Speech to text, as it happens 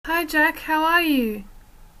Hi Jack, how are you?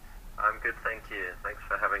 I'm good, thank you. Thanks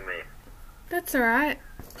for having me. That's alright.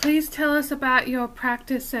 Please tell us about your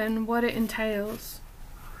practice and what it entails.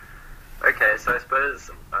 Okay, so I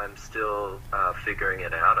suppose I'm still figuring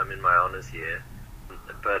it out. I'm in my honours year,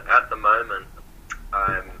 but at the moment,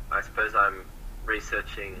 I suppose I'm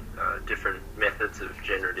researching different methods of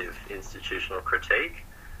generative institutional critique.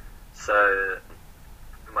 So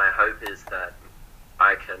my hope is that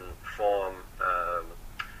I can form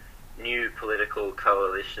new political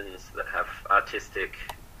coalitions that have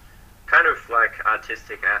kind of like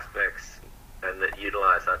artistic aspects and that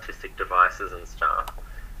utilize artistic devices and stuff,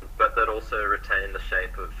 but that also retain the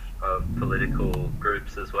shape of political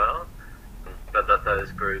groups as well, but that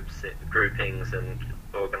those groupings and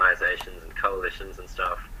organizations and coalitions and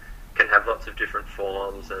stuff can have lots of different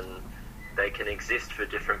forms and they can exist for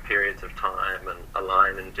different periods of time and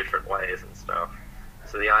align in different ways and stuff.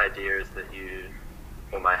 So the idea is that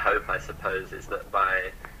or my hope, I suppose, is that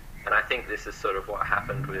and I think this is sort of what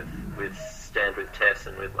happened with Stand With Tess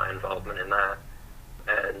and with my involvement in that,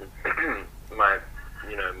 and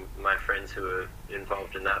my friends who were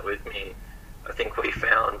involved in that with me, I think we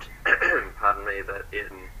found, pardon me, that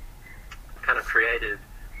it kind of created,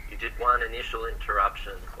 you did one initial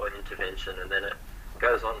interruption or intervention and then it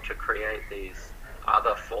goes on to create these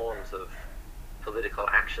other forms of political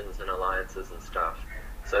actions and alliances and stuff.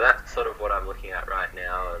 So that's sort of what I'm looking at right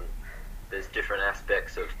now, and there's different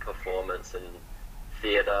aspects of performance and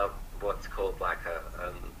theatre, what's called like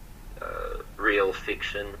a real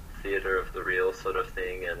fiction, theatre of the real sort of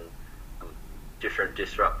thing, and different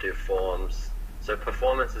disruptive forms. So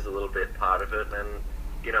performance is a little bit part of it, and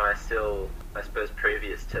I suppose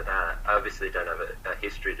previous to that, I obviously don't have a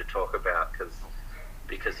history to talk about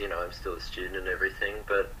because I'm still a student and everything,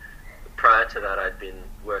 but prior to that I'd been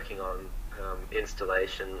working on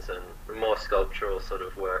installations and more sculptural sort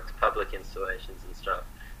of works, public installations and stuff.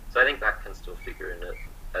 So I think that can still figure in it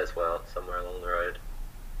as well, somewhere along the road.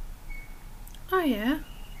 Oh yeah.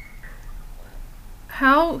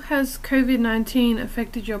 How has COVID-19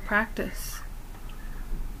 affected your practice?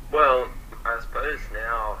 Well, I suppose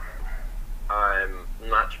now I'm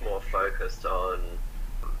much more focused on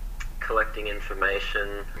collecting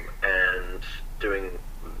information and doing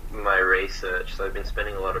my research. So I've been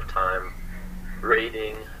spending a lot of time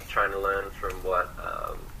reading, trying to learn from what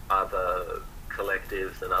other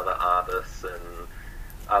collectives and other artists and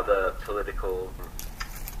other political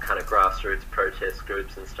kind of grassroots protest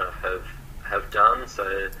groups and stuff have done.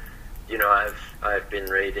 So I've been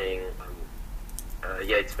reading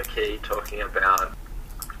Yates McKee talking about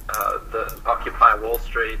the Occupy Wall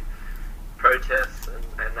Street protests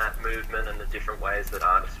and that movement and the different ways that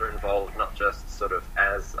artists are involved, not just sort of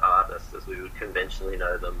as artists as we would conventionally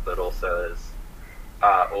know them, but also as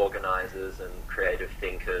organisers and creative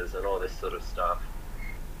thinkers and all this sort of stuff.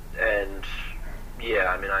 And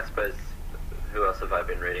yeah, I suppose, who else have I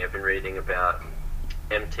been reading? I've been reading about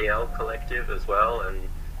MTL Collective as well, and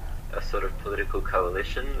a sort of political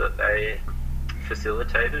coalition that they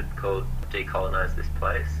facilitated called Decolonise This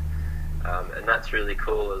Place. And that's really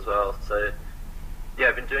cool as well. So yeah,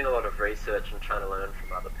 I've been doing a lot of research and trying to learn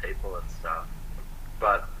from other people and stuff.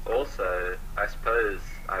 But also, I suppose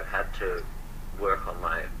I've had to work on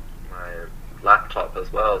my laptop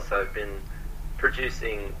as well. So I've been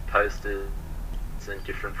producing posters and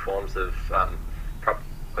different forms of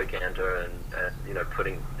propaganda and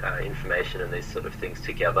putting information and these sort of things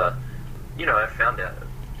together. I found out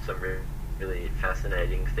some really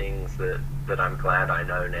fascinating things that I'm glad I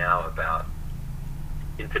know now about,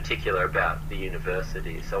 in particular about the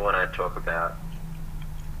university. So when I talk about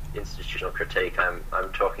institutional critique, I'm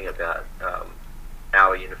talking about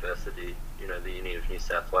our university, the Uni of New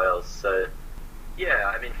South Wales. So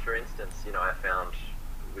yeah, for instance, I found,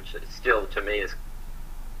 which still to me is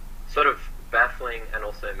sort of baffling and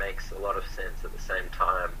also makes a lot of sense at the same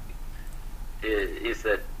time, is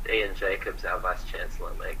that Ian Jacobs, our Vice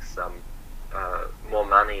Chancellor, makes more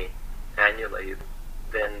money annually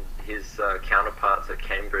than his counterparts at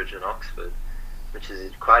Cambridge and Oxford, which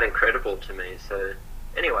is quite incredible to me. So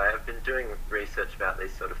anyway, I've been doing research about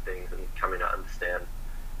these sort of things and coming to understand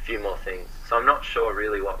a few more things. So I'm not sure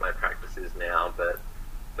really what my practice is now, but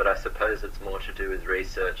I suppose it's more to do with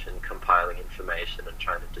research and compiling information and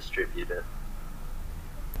trying to distribute it.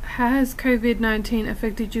 How has COVID-19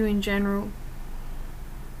 affected you in general?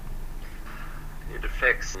 It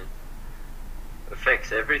affects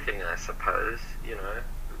everything, I suppose.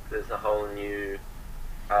 There's a whole new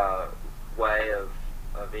way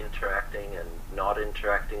of interacting and not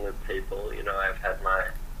interacting with people. I've had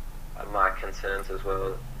my concerns as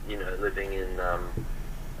well. Living in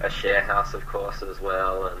a share house, of course, as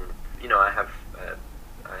well, and I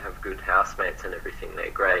have good housemates and everything.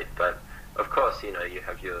 They're great, but of course, you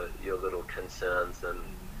have your little concerns, and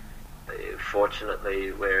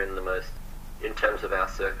fortunately, we're in terms of our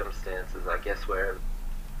circumstances, I guess we're in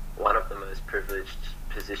one of the most privileged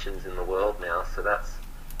positions in the world now. So that's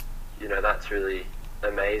really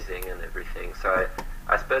amazing and everything. So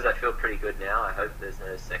I suppose I feel pretty good now. I hope there's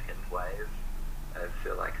no second wave. I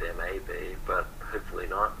feel like there may be, but hopefully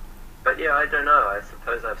not. But yeah, I don't know. I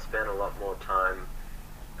suppose I've spent a lot more time,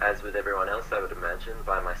 as with everyone else, I would imagine,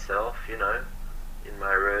 by myself, in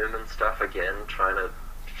my room and stuff again, trying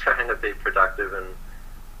to be productive, and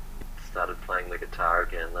started playing the guitar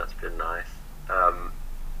again. That's been nice.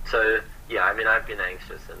 So yeah, I mean, I've been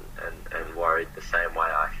anxious and worried the same way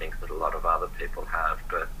I think that a lot of other people have,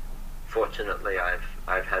 but fortunately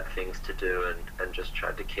I've had things to do and just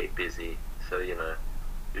tried to keep busy. So, you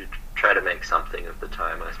try to make something of the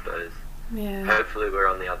time, I suppose. Yeah. Hopefully we're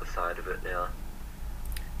on the other side of it now.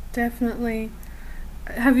 Definitely.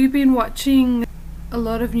 Have you been watching a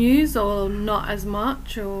lot of news, or not as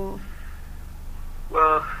much, or?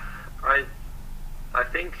 Well, I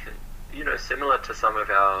think, similar to some of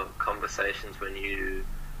our conversations when you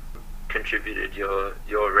contributed your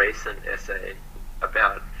recent essay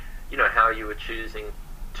about, how you were choosing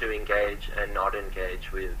to engage and not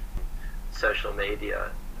engage with social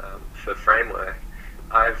media for Framework.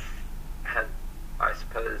 I've had, I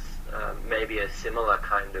suppose, maybe a similar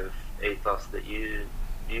kind of ethos that you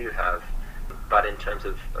have, but in terms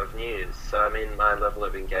of news. So I mean, my level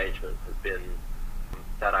of engagement has been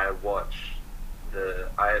that I watch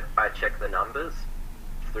I check the numbers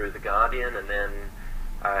through The Guardian, and then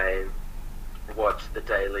I watch the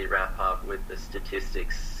daily wrap up with the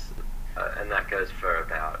statistics, and that goes for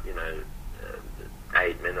about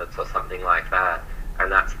 8 minutes or something like that.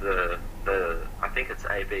 And that's the I think it's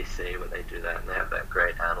ABC where they do that, and they have that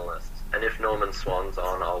great analyst. And if Norman Swan's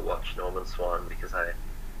on, I'll watch Norman Swan, because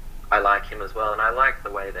I like him as well, and I like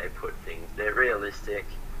the way they put things. They're realistic.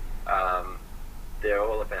 They're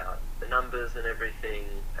all about the numbers and everything,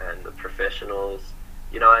 and the professionals.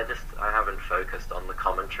 I haven't focused on the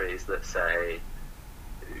commentaries that say,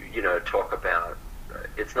 talk about.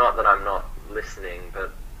 It's not that I'm not listening,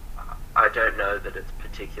 but I don't know that it's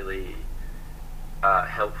particularly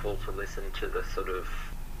helpful to listen to the sort of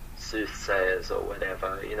soothsayers or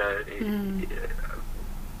whatever,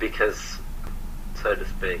 because, so to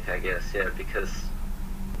speak, I guess, because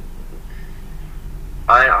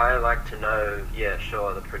I like to know,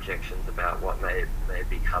 sure, the projections about what may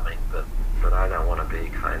be coming, but I don't want to be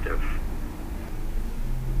kind of,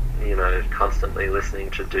 constantly listening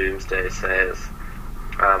to doomsday sayers.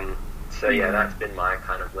 So that's been my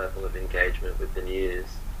kind of level of engagement with the news.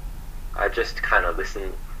 I just kind of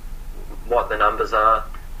listen what the numbers are,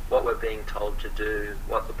 what we're being told to do,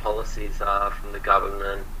 what the policies are from the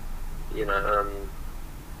government,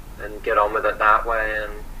 and get on with it that way.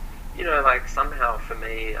 And somehow for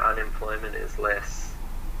me, unemployment is less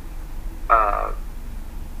of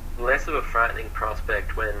a frightening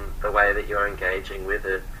prospect when the way that you're engaging with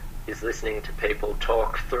it is listening to people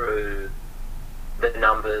talk through the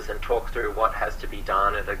numbers and talk through what has to be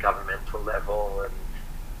done at a governmental level and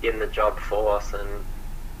in the job force. And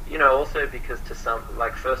also because to some,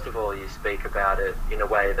 first of all, you speak about it in a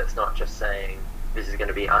way that's not just saying this is going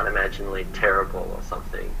to be unimaginably terrible or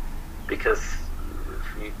something, because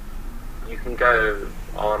you can go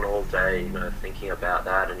on all day, thinking about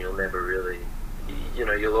that, and you'll never really,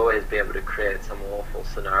 you'll always be able to create some awful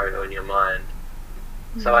scenario in your mind.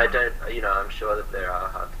 So I don't, I'm sure that there are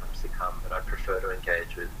hard times to come, but I prefer to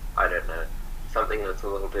engage with, I don't know, something that's a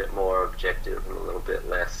little bit more objective and a little bit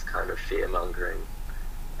less kind of fear-mongering.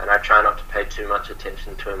 And I try not to pay too much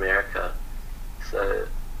attention to America. So,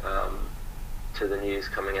 to the news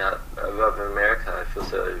coming out of America, I feel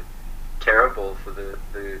so terrible for the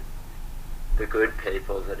good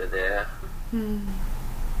people that are there.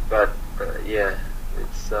 But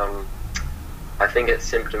it's I think it's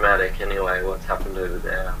symptomatic anyway what's happened over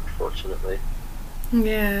there, unfortunately.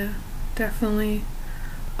 Yeah, definitely.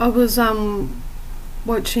 I was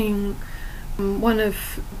watching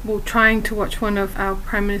trying to watch one of our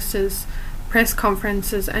Prime Minister's press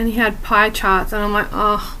conferences, and he had pie charts, and I'm like,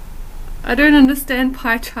 oh, I don't understand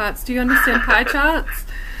pie charts. Do you understand pie charts?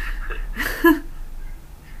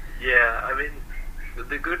 Yeah, I mean,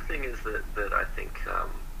 the good thing is that I think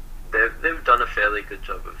they've done a fairly good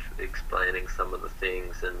job of explaining some of the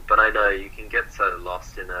things, but I know you can get so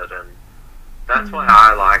lost in it, and that's why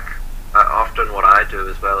I like, often what I do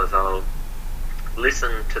as well is I'll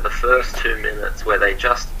listen to the first 2 minutes where they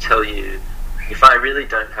just tell you, if I really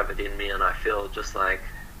don't have it in me and I feel just like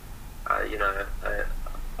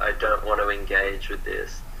I don't want to engage with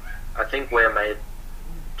this. I think we're made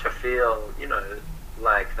to feel,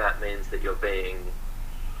 like that means that you're being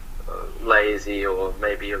lazy, or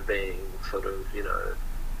maybe you're being sort of,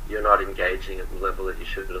 you're not engaging at the level that you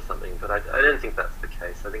should or something. But I don't think that's the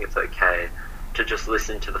case. I think it's okay to just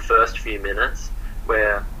listen to the first few minutes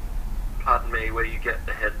where, pardon me, where you get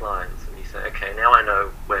the headlines and you say, okay, now I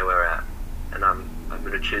know where we're at, and I'm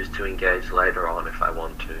going to choose to engage later on if I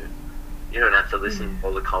want to. You don't have to listen to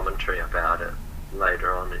all the commentary about it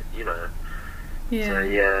later on, Yeah. So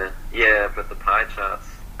yeah, but the pie charts,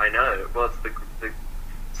 I know. Well, it's the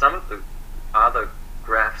some of the other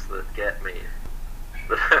graphs that get me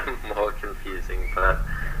that are more confusing, but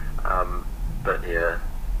yeah,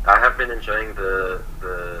 I have been enjoying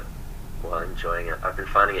enjoying it. I've been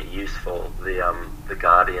finding it useful. The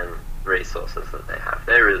Guardian resources that they have,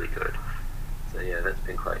 they're really good. So yeah, that's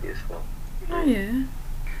been quite useful. Oh yeah.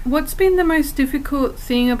 What's been the most difficult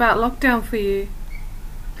thing about lockdown for you?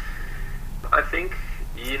 I think,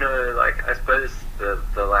 I suppose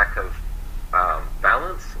the lack of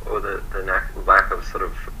balance, or the lack of sort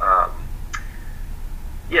of, I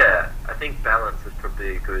think balance is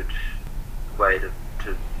probably a good way to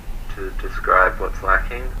describe what's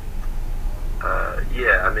lacking.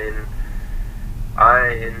 I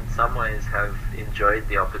in some ways have enjoyed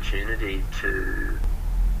the opportunity to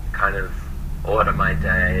kind of order my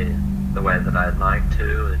day the way that I'd like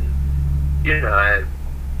to, and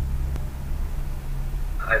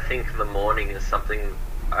I think the morning is something,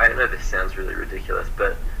 I know this sounds really ridiculous,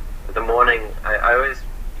 but the morning, I always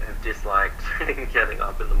have disliked getting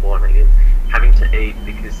up in the morning and having to eat,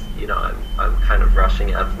 because I'm kind of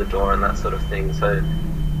rushing out of the door and that sort of thing. So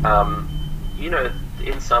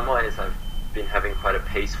in some ways I've been having quite a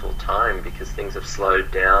peaceful time because things have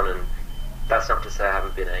slowed down, and that's not to say I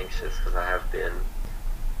haven't been anxious, because I have been,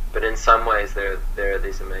 but in some ways there are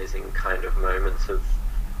these amazing kind of moments of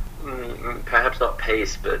perhaps not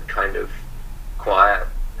peace, but kind of quiet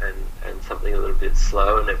and something a little bit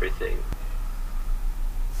slow and everything.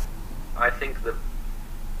 I think that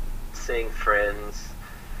seeing friends,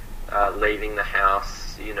 leaving the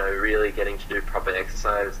house, really getting to do proper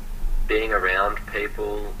exercise, being around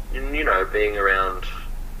people, being around,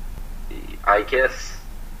 I guess,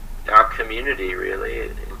 our community,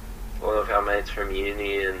 really, all of our mates from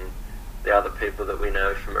uni and the other people that we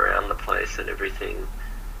know from around the place and everything.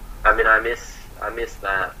 I mean, I miss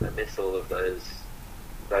that. I miss all of those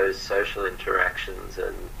social interactions,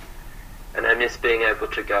 and I miss being able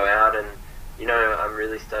to go out and, I'm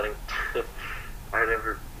really starting to, I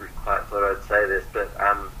never quite thought I'd say this, but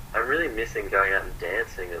I'm really missing going out and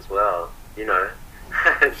dancing as well,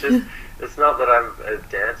 It's not that I'm a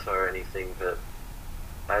dancer or anything, but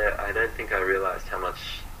I don't think I realised how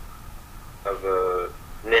much of a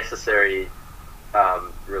necessary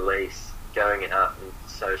release going out and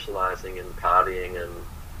socialising and partying, and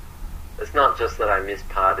it's not just that I miss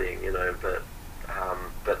partying, but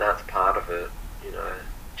that's part of it,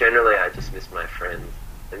 Generally, I just miss my friends.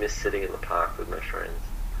 I miss sitting in the park with my friends.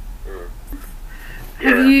 Yeah.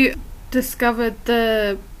 Have you discovered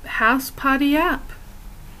the House Party app?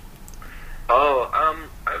 Oh,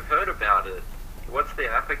 I've heard about it. What's the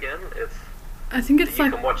app again? I think it's you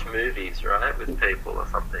like, can watch movies, right, with people or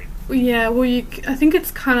something. Yeah, well, I think it's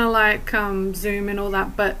kind of like Zoom and all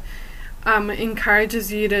that, but it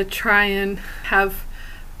encourages you to try and have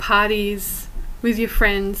parties with your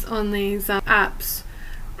friends on these apps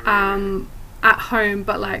at home,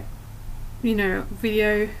 but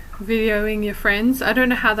videoing your friends. I don't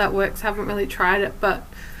know how that works. I haven't really tried it, but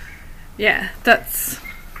yeah, that's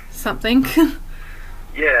something.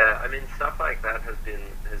 Yeah, I mean, stuff like that has been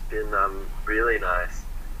really nice.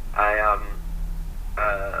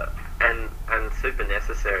 And super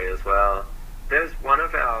necessary as well. There's one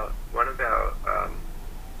of our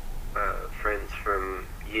friends from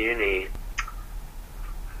uni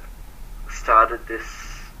started this.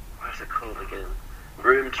 What is it called again?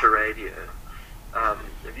 Room to Radio. Have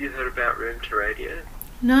you heard about Room to Radio?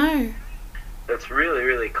 No. That's really,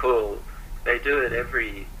 really cool. They do it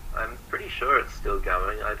I'm pretty sure it's still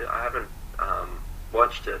going. I haven't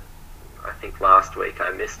watched it. I think last week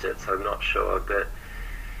I missed it, so I'm not sure. But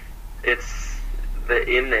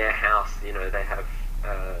in their house, they have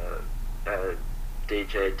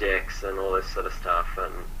DJ decks and all this sort of stuff,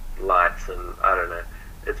 and lights, and I don't know.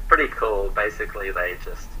 It's pretty cool. Basically, they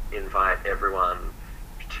just invite everyone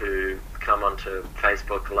to come onto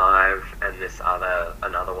Facebook Live and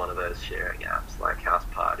another one of those sharing apps like House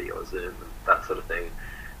Party or Zoom, that sort of thing.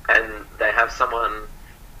 And they have someone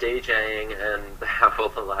DJing, and they have all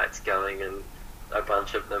the lights going, and a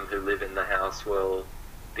bunch of them who live in the house will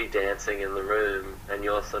be dancing in the room, and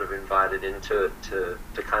you're sort of invited into it to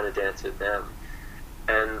kind of dance with them.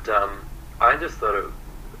 And I just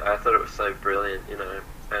I thought it was so brilliant, you know,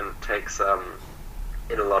 and it takes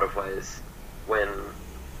in a lot of ways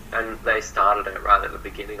and they started it right at the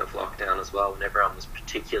beginning of lockdown as well, when everyone was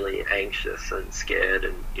particularly anxious and scared,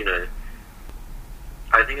 and you know,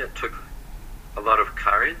 I think it took a lot of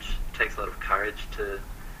courage. It takes a lot of courage to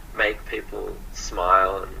make people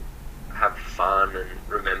smile and have fun and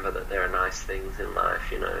remember that there are nice things in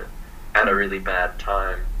life, you know, at a really bad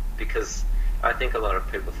time, because I think a lot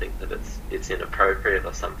of people think that it's inappropriate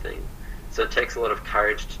or something. So it takes a lot of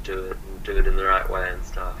courage to do it and do it in the right way and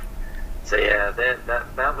stuff. So yeah,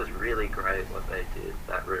 that was really great what they did,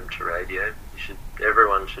 that Room to Radio.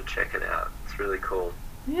 Everyone should check it out. It's really cool.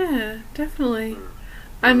 Yeah, definitely.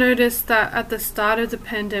 I noticed that at the start of the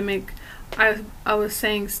pandemic, I was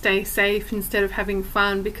saying stay safe instead of having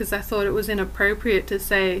fun, because I thought it was inappropriate to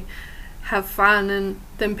say have fun, and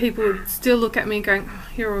then people would still look at me going, oh,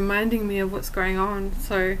 you're reminding me of what's going on.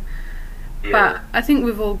 So, yeah. But I think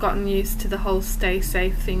we've all gotten used to the whole stay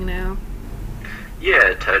safe thing now.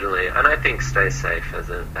 Yeah, totally. And I think stay safe it's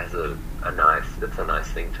a nice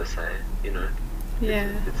thing to say, you know.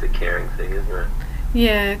 Yeah. It's a caring thing, isn't it?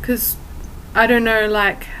 Yeah, because I don't know,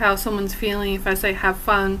 like, how someone's feeling. If I say have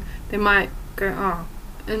fun, they might go, oh,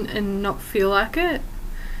 and not feel like it.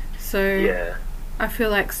 So yeah. I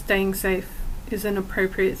feel like staying safe is an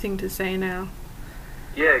appropriate thing to say now.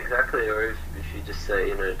 Yeah, exactly. Or if you just say,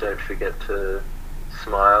 you know, don't forget to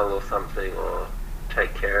smile or something, or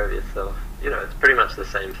take care of yourself. You know, it's pretty much the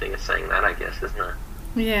same thing as saying that, I guess, isn't it?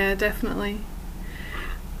 Yeah, definitely.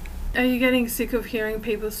 Are you getting sick of hearing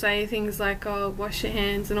people say things like, oh, wash your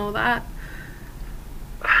hands and all that?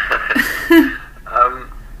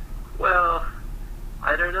 Well,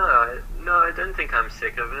 I don't know. No, I don't think I'm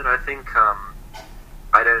sick of it. I think,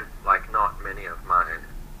 I don't, like, not many of my,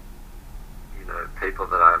 you know, people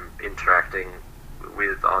that I'm interacting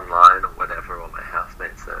with online or whatever, or my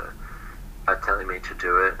housemates are telling me to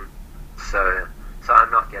do it. So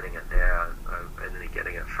I'm not getting it there. I'm only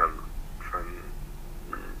getting it from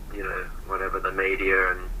you know, whatever, the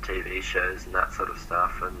media and TV shows and that sort of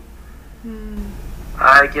stuff. And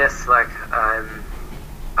I guess, like,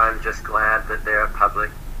 I'm just glad that there are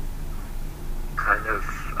public kind of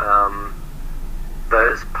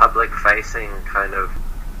those public-facing kind of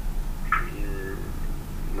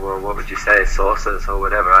well, what would you say, sources or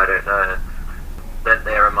whatever, I don't know, that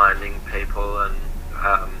they're reminding people. And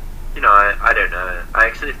you know, I don't know. I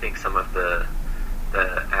actually think some of the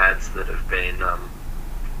ads that have been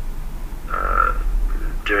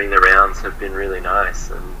doing the rounds have been really nice.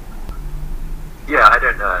 And yeah, I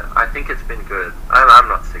don't know. I think it's been good. I'm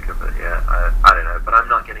not sick of it. Yeah, I don't know. But I'm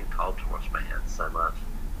not getting told to wash my hands so much.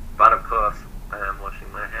 But of course, I am washing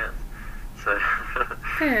my hands. So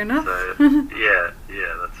fair enough. So yeah,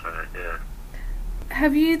 that's right. Yeah.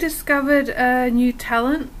 Have you discovered a new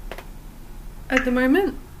talent at the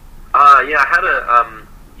moment? Yeah, I had a,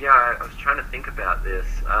 I was trying to think about this.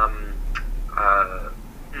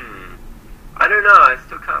 I don't know, I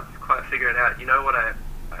still can't quite figure it out. You know what,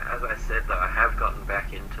 as I said though, I have gotten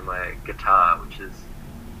back into my guitar,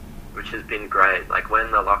 which has been great. Like,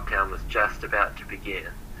 when the lockdown was just about to begin,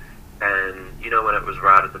 and you know, when it was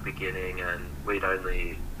right at the beginning, and we'd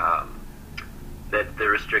only, the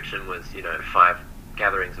restriction was, you know, 5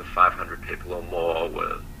 gatherings of 500 people or more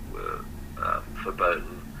were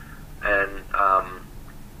verboten. And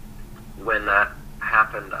when that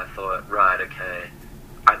happened, I thought, right, okay,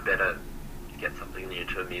 I'd better get something new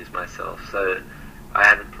to amuse myself. So I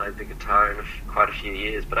hadn't played the guitar in quite a few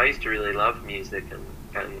years, but I used to really love music,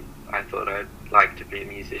 and I thought I'd like to be a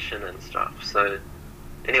musician and stuff. So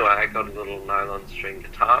anyway, I got a little nylon string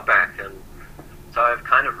guitar back, and so I've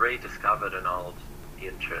kind of rediscovered an old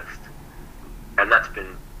interest, and that's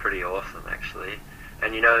been pretty awesome, actually.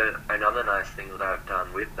 And you know, another nice thing that I've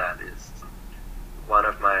done with that is, one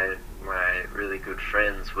of my really good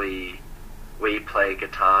friends, we play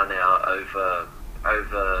guitar now over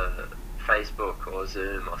Facebook or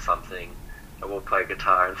Zoom or something, and we'll play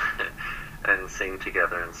guitar and sing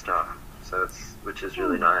together and stuff. So which is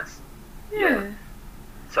really nice. Yeah.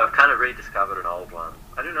 So I've kind of rediscovered an old one.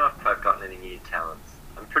 I don't know if I've gotten any new talents.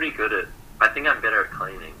 I'm pretty good at, I think I'm better at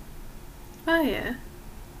cleaning. Oh yeah.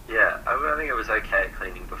 Yeah, I think it was okay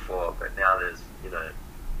cleaning before, but now there's, you know,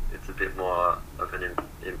 it's a bit more of an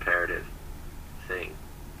imperative thing.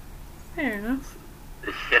 Fair enough.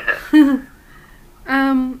 Yeah.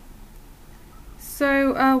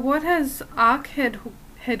 So what has ARC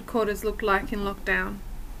headquarters looked like in lockdown?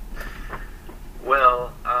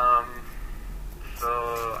 Well, for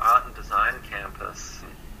Art and Design Campus,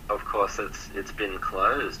 course it's been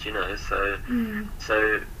closed,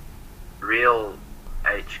 so real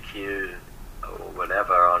HQ or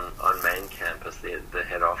whatever on main campus, the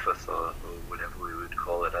head office or whatever we would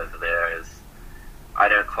call it over there is, I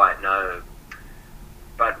don't quite know,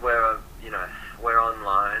 but we're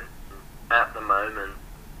online at the moment.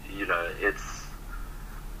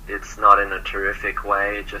 It's not in a terrific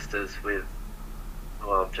way, just as with,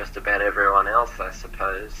 well, just about everyone else, I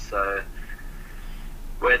suppose. So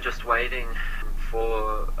we're just waiting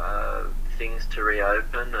for things to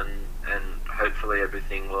reopen, and hopefully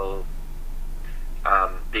everything will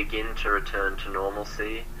begin to return to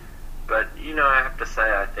normalcy. But, I have to say,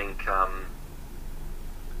 I think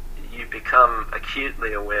you become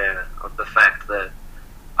acutely aware of the fact that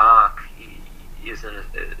ARC is a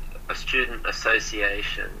student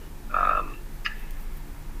association,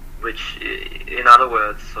 which in other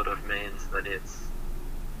words sort of means that it's,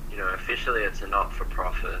 officially it's a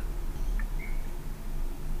not-for-profit,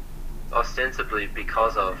 ostensibly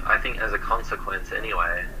because of, I think as a consequence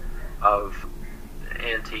anyway, of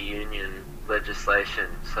anti-union legislation.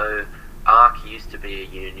 So ARC used to be a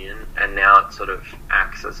union, and now it sort of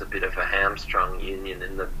acts as a bit of a hamstrung union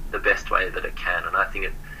in the best way that it can, and I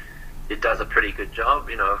think it does a pretty good job.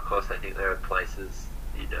 Of course, I think there are places,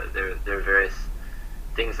 there are various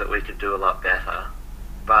things that we could do a lot better.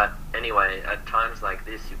 But anyway, at times like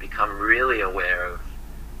this, you become really aware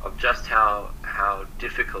of just how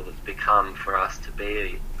difficult it's become for us to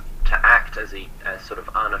act as a sort of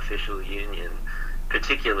unofficial union,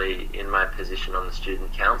 particularly in my position on the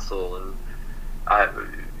student council, and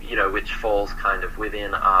which falls kind of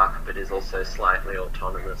within ARC, but is also slightly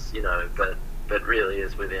autonomous, but really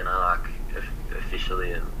is within ARC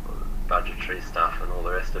officially, and budgetary stuff and all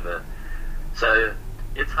the rest of it. So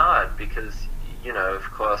it's hard because, of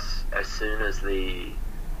course, as soon as the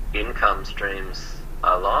income streams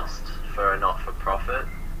are lost for a not-for-profit,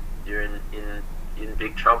 you're in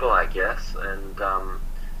big trouble, I guess, and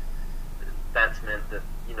that's meant that,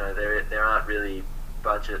 there aren't really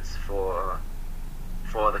budgets for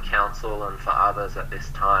the council and for others at this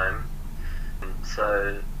time.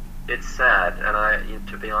 So it's sad, and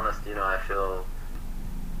to be honest, I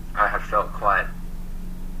have felt quite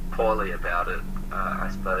poorly about it, I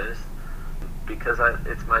suppose, because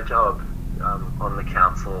it's my job on the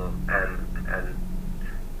council, and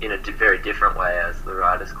in a very different way as the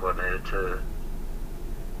writers coordinator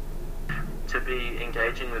to be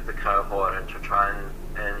engaging with the cohort and to try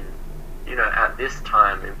and at this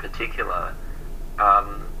time in particular,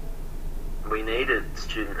 we needed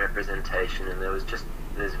student representation, and there's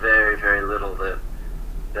very, very little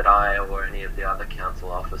that I or any of the other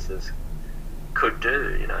council officers could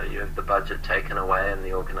do. You have the budget taken away, and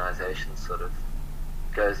the organisation sort of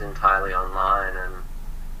goes entirely online, and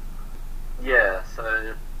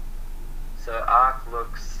so ARC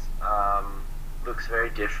looks very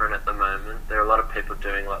different at the moment. There are a lot of people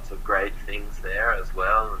doing lots of great things there as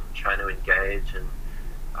well, and trying to engage, and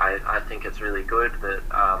I think it's really good that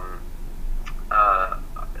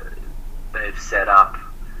they've set up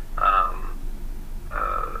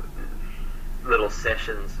little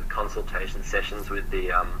sessions, consultation sessions with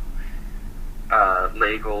the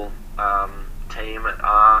legal team at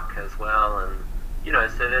ARC as well, and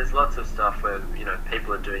so there's lots of stuff where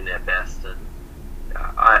people are doing their best, and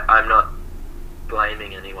I'm not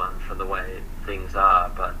blaming anyone for the way things are,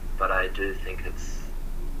 but I do think it's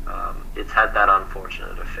had that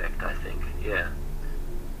unfortunate effect, I think. Yeah.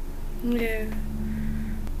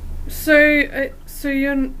 So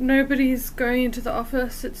nobody's going into the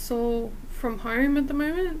office, it's all from home at the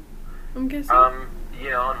moment, I'm guessing? On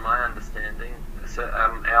my understanding. So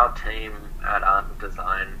our team at Art and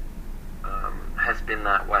Design has been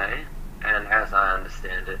that way, and as I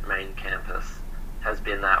understand it, main campus has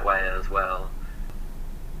been that way as well.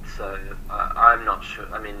 So I'm not sure.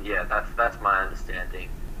 I mean, that's my understanding.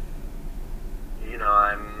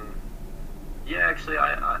 Actually,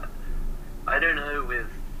 I don't know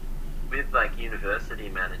with like university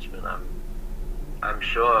management. I'm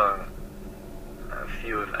sure a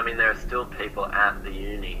few of. I mean, there are still people at the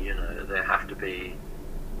uni. There have to be.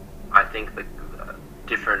 I think the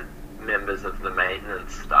different members of the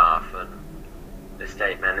maintenance staff and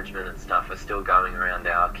estate management and stuff are still going around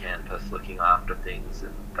our campus looking after things,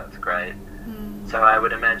 and that's great. So I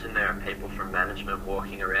would imagine there are people from management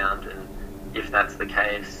walking around, and if that's the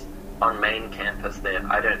case, on main campus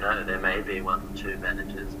I don't know, there may be 1 or 2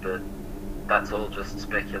 managers, but that's all just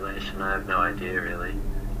speculation. I have no idea really.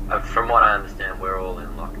 From what I understand, we're all in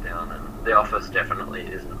lockdown, and the office definitely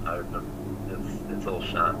isn't open. It's all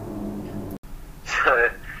shut.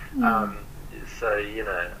 So,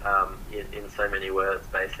 in so many words,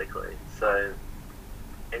 basically. So,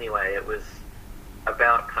 anyway, it was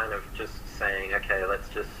about kind of just saying, okay,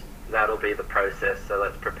 that'll be the process, so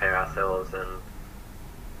let's prepare ourselves, and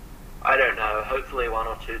I don't know, hopefully one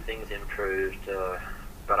or two things improved,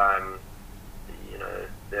 but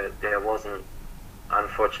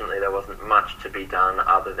unfortunately there wasn't much to be done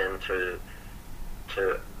other than to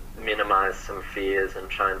minimize some fears and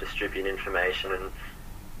try and distribute information. And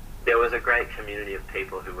there was a great community of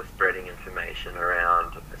people who were spreading information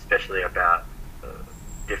around, especially about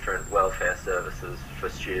different welfare services for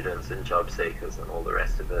students and job seekers and all the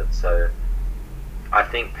rest of it. So I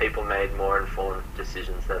think people made more informed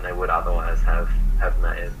decisions than they would otherwise have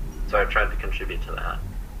made. So I tried to contribute to that.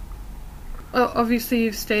 Well, obviously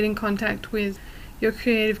you've stayed in contact with your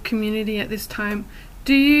creative community at this time.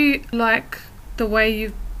 Do you like the way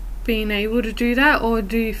you've been able to do that, or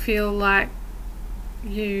do you feel like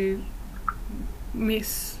you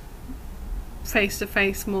miss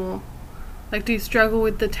face-to-face more? Like, do you struggle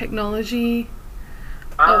with the technology?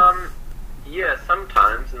 Yeah,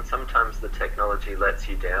 sometimes, and sometimes the technology lets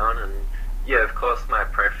you down, and yeah, of course my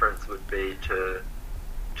preference would be to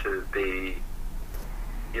be,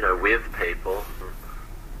 with people.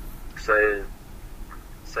 So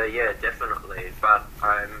yeah, definitely. But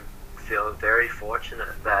I feel very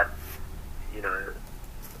fortunate that,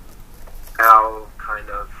 our kind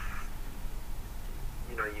of,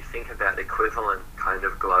 you think about equivalent kind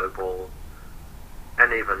of global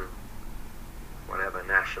and even whatever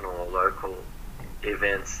national or local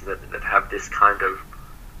events that have this kind of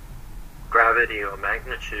gravity or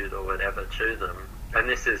magnitude or whatever to them. And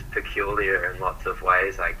this is peculiar in lots of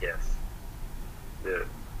ways, I guess, the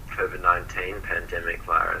COVID-19 pandemic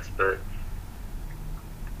virus, but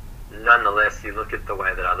nonetheless you look at the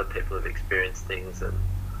way that other people have experienced things, and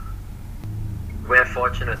we're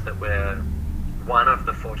fortunate that one of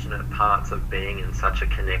the fortunate parts of being in such a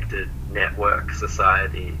connected network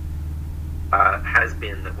society has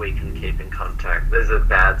been that we can keep in contact. There's a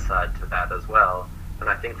bad side to that as well, and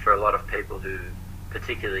I think for a lot of people who,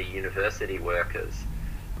 particularly university workers,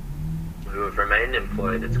 who have remained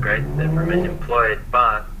employed, it's great that they've remained employed,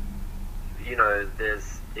 but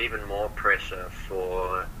there's even more pressure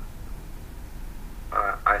for,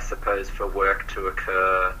 I suppose, for work to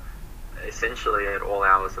occur essentially at all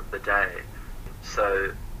hours of the day.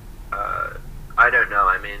 So, I don't know,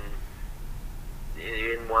 I mean,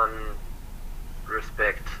 in one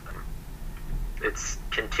respect, it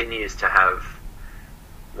continues to have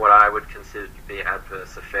what I would consider to be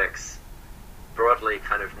adverse effects, broadly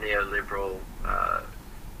kind of neoliberal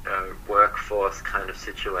workforce kind of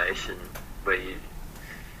situation, where you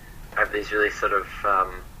have these really sort of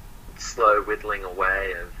slow whittling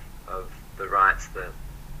away of the rights that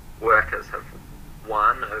workers have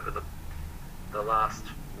won over the last,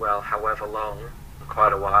 well, however long,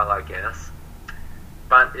 quite a while, I guess.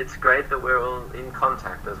 But it's great that we're all in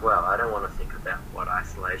contact as well. I don't want to think about what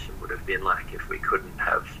isolation would have been like if we couldn't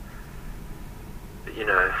have,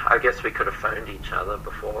 I guess we could have phoned each other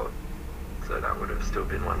before, so that would have still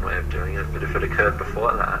been one way of doing it. But if it occurred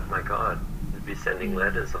before that, my God, we'd be sending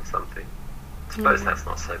letters or something. I suppose that's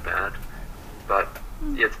not so bad. But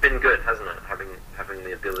yeah, it's been good, hasn't it? Having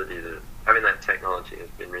the ability having that technology has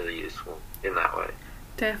been really useful in that way.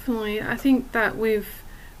 Definitely. I think that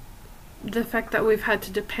the fact that we've had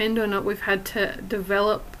to depend on it, we've had to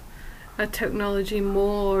develop a technology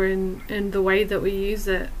more in the way that we use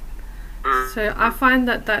it. So I find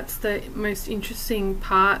that that's the most interesting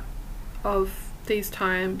part of these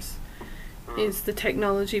times, is the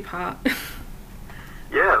technology part.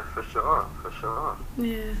 Yeah, for sure.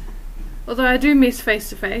 Yeah. Although I do miss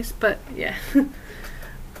face-to-face, but yeah.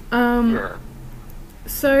 Yeah.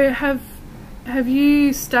 So have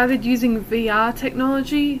you started using VR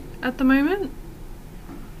technology at the moment?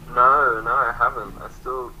 No, I haven't. I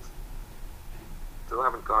still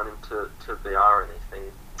haven't gone into VR or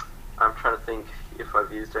anything. I'm trying to think if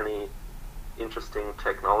I've used any interesting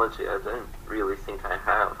technology. I don't really think I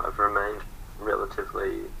have. I've remained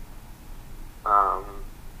relatively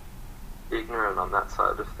ignorant on that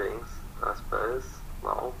side of things, I suppose.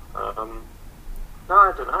 Lol. No,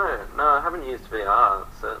 I don't know. No, I haven't used VR,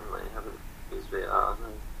 certainly. I haven't used VR.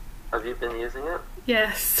 Have you been using it?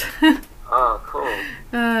 Yes. Oh, cool.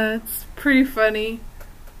 It's pretty funny.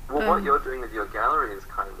 Well, what you're doing with your gallery is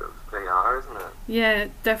kind of VR, isn't it? Yeah,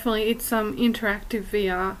 definitely. It's interactive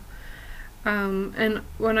VR. And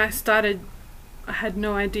when I started, I had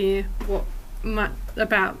no idea much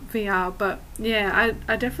about VR, but yeah,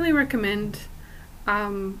 I definitely recommend,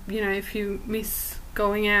 if you miss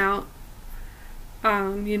going out,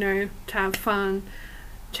 to have fun,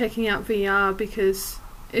 checking out VR because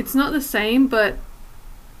it's not the same, but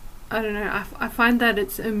I don't know, I find that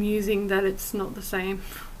it's amusing that it's not the same.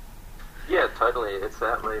 Yeah, totally. It's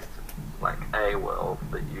at least like a world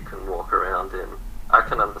that you can walk around in. I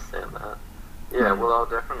can understand that. Yeah, well, I'll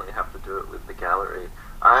definitely have to do it with the gallery.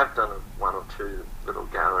 I have done one or two little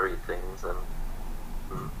gallery things, and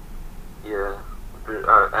yeah,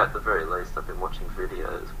 at the very least, I've been watching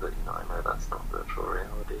videos, but I know that's not virtual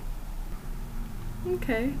reality.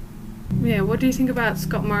 Okay. Yeah, what do you think about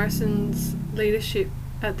Scott Morrison's leadership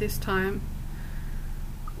at this time?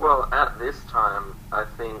 Well, at this time, I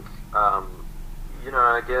think,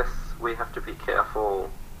 I guess we have to be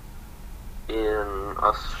careful in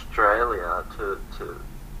Australia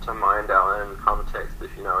to mind our own context,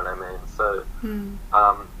 if you know what I mean. So,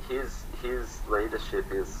 his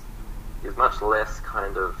leadership is much less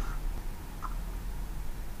kind of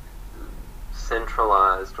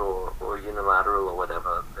centralized or unilateral or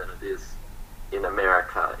whatever than it is in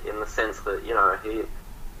America, in the sense that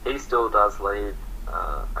he still does lead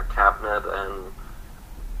a cabinet, and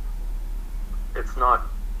it's not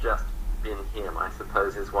just been him, I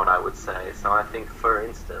suppose, is what I would say. So I think, for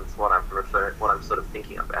instance, what I'm sort of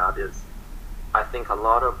thinking about is, I think a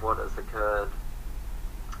lot of what has occurred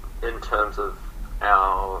in terms of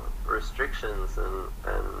our restrictions and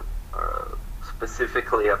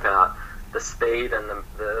specifically about the speed and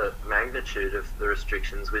the magnitude of the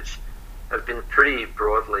restrictions, which have been pretty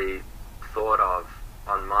broadly thought of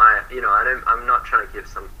on my, I'm not trying to give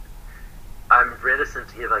I'm reticent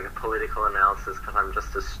to give like a political analysis because I'm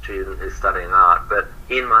just a student who's studying art, but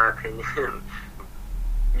in my opinion,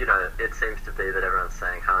 it seems to be that everyone's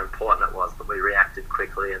saying how important it was that we reacted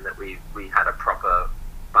quickly and that we had a proper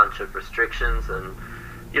bunch of restrictions, and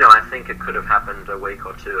I think it could have happened a week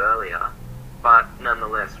or two earlier, but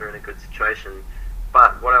nonetheless we're in a good situation.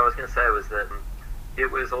 But what I was going to say was that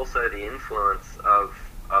it was also the influence of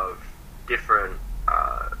different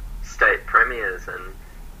state premiers, and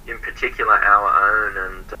in particular our own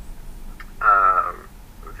and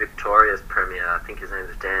Victoria's premier. I think his name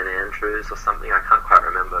is Dan Andrews or something, I can't quite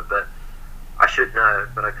remember, but I should know,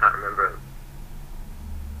 but I can't remember it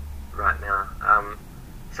right now.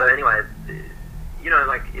 So anyway,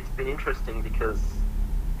 it's been interesting because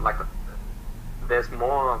there's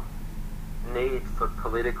more need for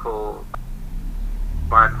political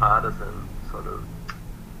bipartisan sort of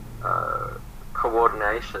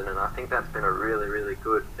coordination, and I think that's been a really, really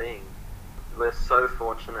good thing. We're so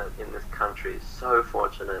fortunate in this country, so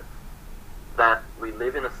fortunate that we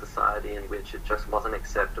live in a society in which it just wasn't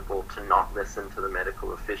acceptable to not listen to the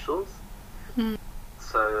medical officials.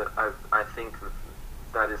 So I think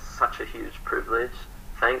that is such a huge privilege.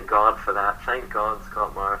 Thank God for that. Thank God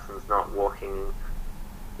Scott Morrison's not walking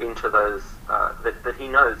into those, that he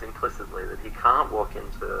knows implicitly that he can't walk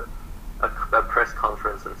into a press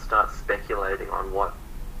conference and start speculating on what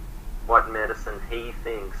medicine he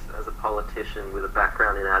thinks, as a politician with a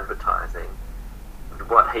background in advertising,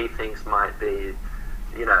 what he thinks might be,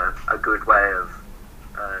 a good way of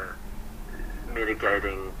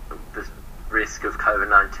mitigating the risk of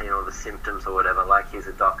COVID-19 or the symptoms or whatever, like he's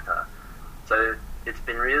a doctor. So it's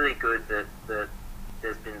been really good that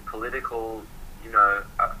there's been political,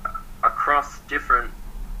 across different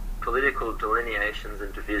political delineations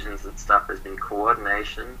and divisions and stuff, there's been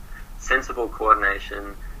coordination, sensible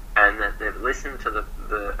coordination, and that they've listened to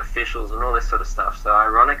the officials and all this sort of stuff. So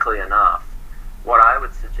ironically enough, what I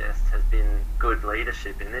would suggest has been good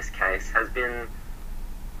leadership in this case has been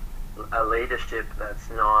a leadership that's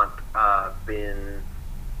not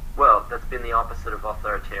that's been the opposite of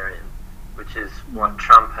authoritarian, which is what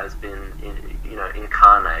Trump has been,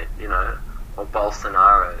 incarnate, or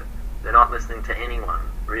Bolsonaro. They're not listening to anyone,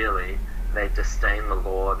 really. They disdain the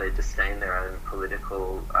law, they disdain their own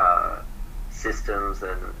political systems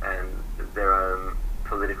and their own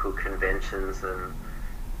political conventions, and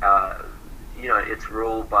it's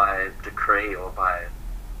ruled by decree or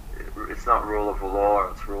it's not rule of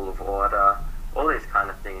law, it's rule of order, all these kind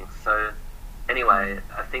of things. So anyway,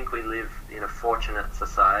 I think we live in a fortunate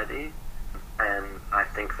society, and I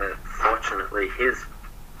think that fortunately his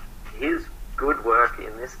good work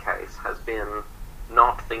in this case has been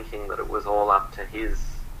not thinking that it was all up to his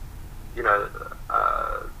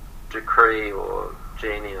decree or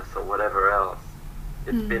genius or whatever else.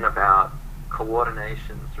 It's been about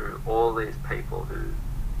coordination through all these people who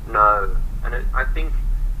know, and I think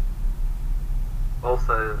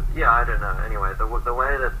also, I don't know, anyway, the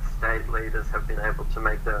way that state leaders have been able to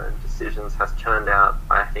make their own decisions has turned out,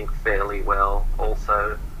 I think, fairly well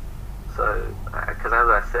also. So, because as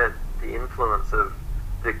I said, the influence of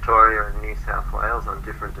Victoria and New South Wales on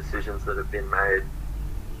different decisions that have been made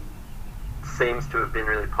seems to have been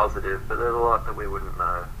really positive, but there's a lot that we wouldn't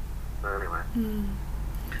know. So anyway.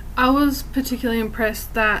 I was particularly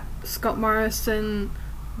impressed that Scott Morrison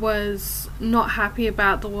was not happy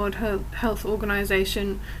about the World Health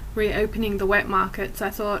Organization reopening the wet markets. I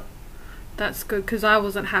thought that's good, because I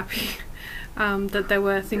wasn't happy that they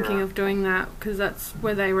were thinking of doing that, because that's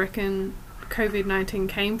where they reckon COVID-19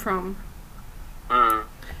 came from.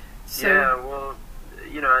 So, yeah, well,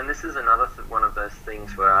 and this is another one of those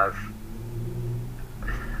things where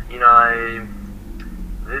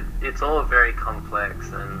it's all very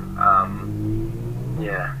complex, and I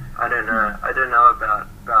don't know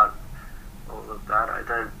about all of that. I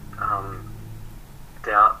don't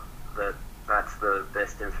doubt that that's the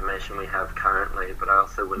best information we have currently, but I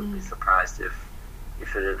also wouldn't be surprised if it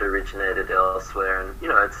had originated elsewhere. And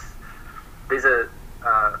these are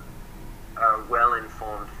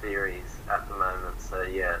well-informed theories at the moment. So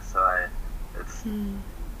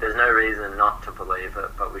there's no reason not to believe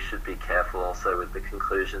it, but we should be careful also with the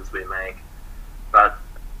conclusions we make. But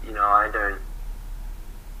I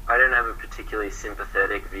don't have a particularly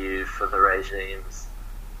sympathetic view for the regimes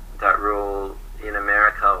that rule in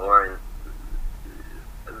America, or in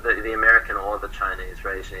the American or the Chinese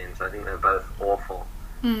regimes. I think they're both awful.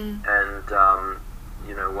 And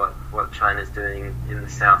what China's doing in the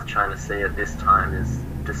South China Sea at this time is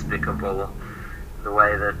despicable. The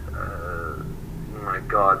way that my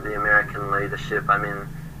God, the American leadership, I mean,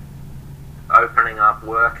 opening up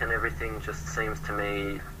work and everything just seems to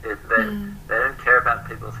me they don't care about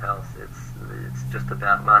people's health. It's just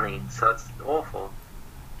about money. So it's awful.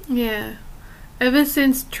 Yeah. Ever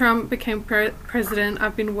since Trump became president,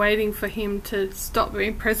 I've been waiting for him to stop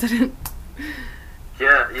being president.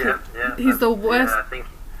 Yeah. He's the worst. Yeah, I think.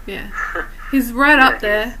 Yeah. He's right up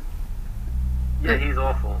there. He's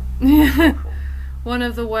awful. Yeah. One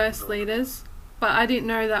of the worst leaders. But I didn't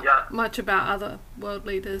know that much about other world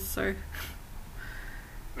leaders, so...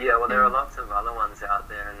 Yeah, well, there are lots of other ones out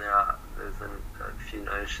there, and there's a few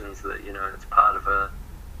notions that, it's part of a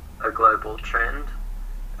global trend.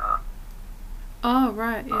 Oh,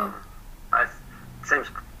 right, yeah. It seems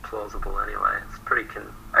plausible anyway. It's pretty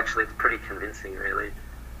convincing, really.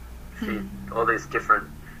 All these different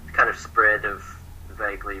kind of spread of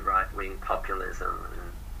vaguely right-wing populism and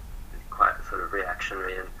quite sort of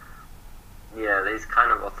reactionary, and these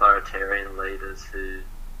kind of authoritarian leaders who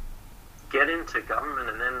get into government,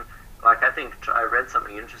 and then, I think I read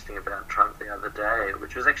something interesting about Trump the other day,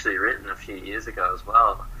 which was actually written a few years ago as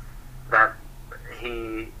well, that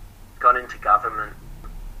he got into government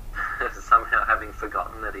somehow having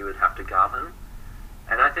forgotten that he would have to govern.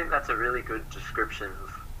 And I think that's a really good description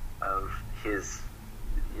of his,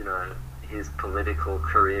 his political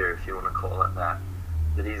career, if you want to call it that.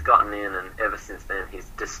 That he's gotten in, and ever since then he's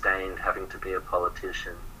disdained having to be a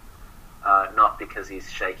politician. Not because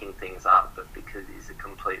he's shaking things up, but because he's a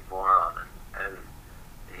complete moron, and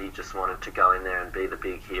he just wanted to go in there and be the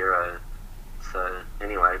big hero. So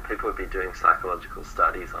anyway, people would be doing psychological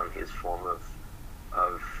studies on his form of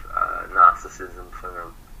narcissism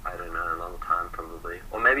for, I don't know, a long time probably.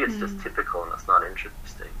 Or maybe it's just typical and it's not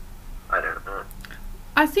interesting. I don't know.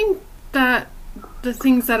 I think that the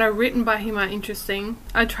things that are written by him are interesting.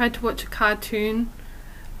 I tried to watch a cartoon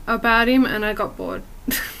about him and I got bored.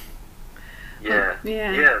 Yeah,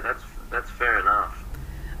 that's fair enough.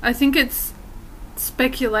 I think it's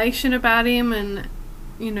speculation about him, and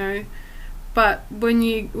but when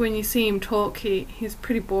you see him talk, he's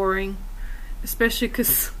pretty boring, especially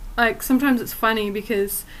because sometimes it's funny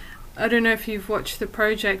because I don't know if you've watched The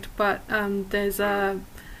Project, but there's a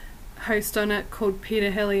host on it called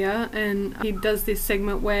Peter Hellier, and he does this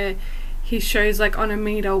segment where he shows on a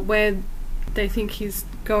meter where they think he's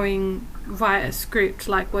going via script,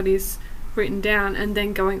 what he's written down, and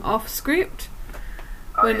then going off script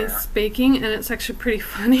when he's speaking, and it's actually pretty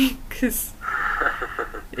funny because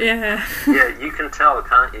yeah, you can tell,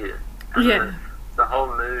 can't you? And the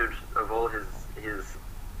whole mood of all his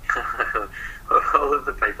all of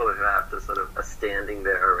the people who have to sort of are standing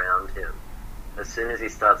there around him. As soon as he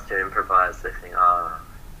starts to improvise, they think, "Oh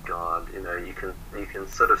God," you can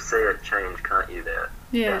sort of see it change, can't you?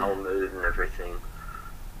 The whole mood and everything.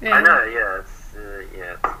 Yeah. I know,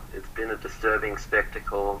 it's been a disturbing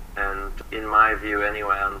spectacle, and in my view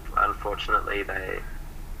anyway, unfortunately they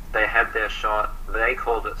had their shot. They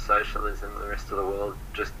called it socialism, the rest of the world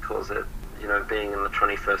just calls it, being in the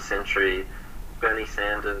 21st century. Bernie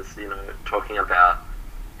Sanders, talking about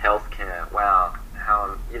healthcare, wow,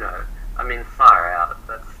 how, far out,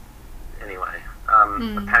 anyway,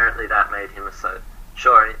 apparently that made him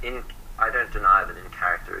I don't deny that in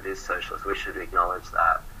character it is socialist, we should acknowledge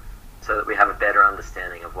that. so that we have a better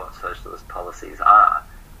understanding of what socialist policies are,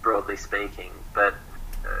 broadly speaking, but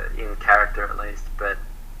in character at least. But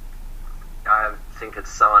I think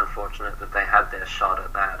it's so unfortunate that they had their shot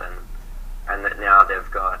at that, and that now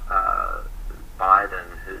they've got Biden,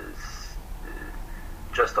 who's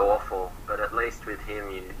just awful. But at least with him,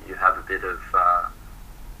 you have a bit of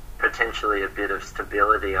potentially a bit of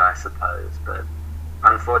stability, I suppose. But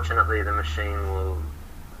unfortunately, the machine will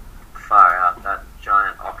fire out. That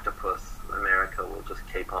giant octopus, America, will just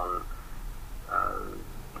keep on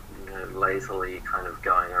lazily kind of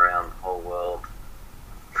going around the whole world.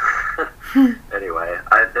 Anyway,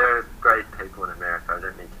 there are great people in America. I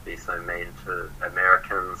don't mean to be so mean to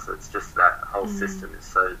Americans. It's just that whole system is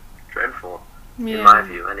so dreadful, in my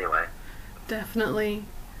view, anyway. Definitely.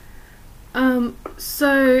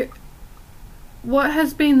 So, what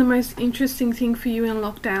has been the most interesting thing for you in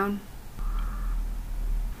lockdown?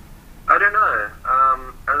 I don't know.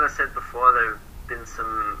 As I said before, there have been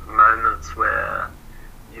some moments where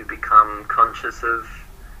you become conscious of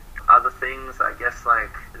other things. I guess,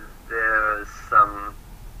 like, there's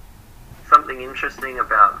something interesting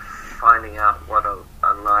about finding out what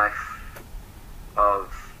a life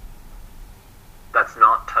of that's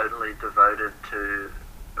not totally devoted to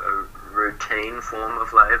a routine form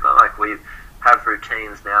of labour. Like, we have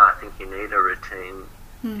routines now. I think you need a routine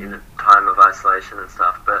in a time of isolation and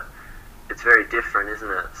stuff, but it's very different, isn't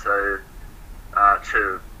it? So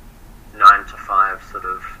to 9 to 5 sort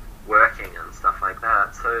of working and stuff like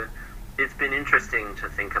that. So it's been interesting to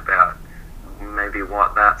think about maybe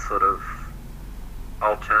what that sort of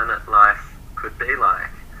alternate life could be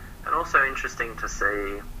like. And also interesting to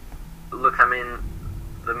see, look, I mean,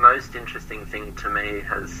 the most interesting thing to me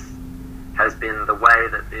has been the way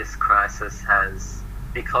that this crisis has,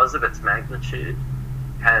 because of its magnitude,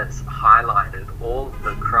 has highlighted all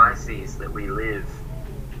the crises that we live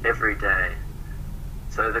every day.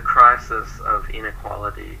 So the crisis of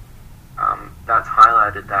inequality, that's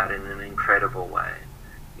highlighted that in an incredible way.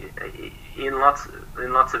 In lots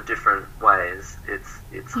of different ways,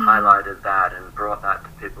 it's highlighted that and brought that to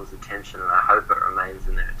people's attention, and I hope it remains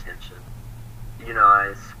in their attention. You know,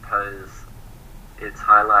 I suppose it's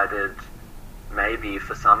highlighted maybe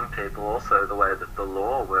for some people also the way that the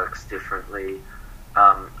law works differently,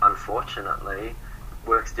 unfortunately,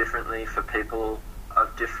 works differently for people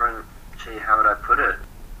of different, how would I put it,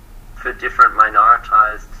 for different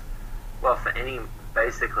minoritized, well,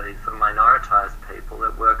 basically for minoritized people,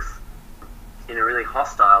 it works in a really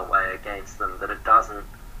hostile way against them that it doesn't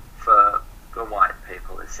for white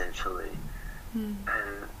people, essentially. And,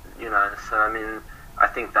 you know, so I mean, I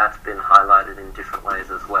think that's been highlighted in different ways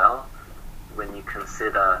as well, when you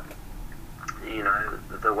consider, you know,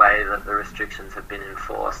 the way that the restrictions have been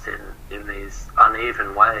enforced in these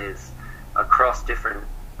uneven ways across different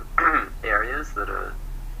areas that are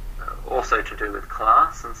also to do with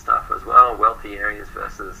class and stuff as well, wealthy areas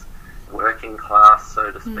versus working class,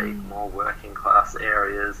 so to speak, more working class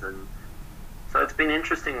areas. And so it's been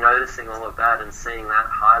interesting noticing all of that and seeing that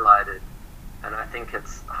highlighted. And I think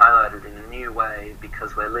it's highlighted in a new way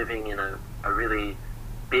because we're living in a really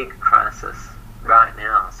big crisis right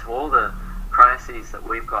now. So all the crises that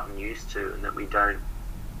we've gotten used to and that we don't,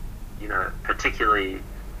 you know, particularly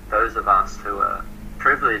those of us who are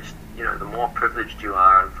privileged, you know, the more privileged you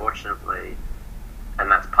are, unfortunately, and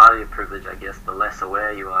that's part of your privilege, I guess, the less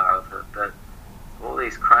aware you are of it, but all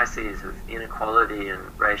these crises of inequality and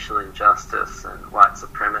racial injustice and white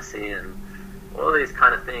supremacy and all these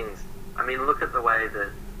kind of things. I mean, look at the way that,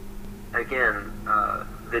 again,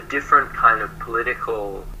 the different kind of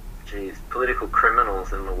political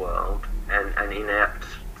criminals in the world and inept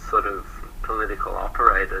sort of political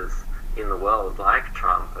operators in the world, like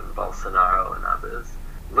Trump and Bolsonaro and others.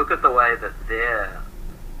 Look at the way that their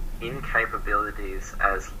incapabilities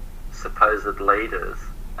as supposed leaders,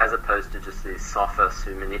 as opposed to just these sophists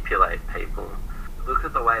who manipulate people, look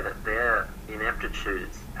at the way that their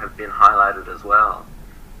ineptitudes have been highlighted as well,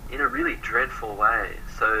 in a really dreadful way.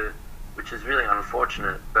 So, which is really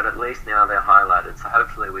unfortunate, but at least now they're highlighted, so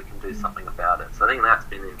hopefully we can do something about it. So I think that's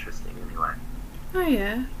been interesting anyway. Oh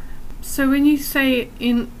yeah. So when you say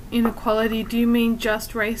inequality, do you mean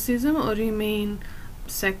just racism, or do you mean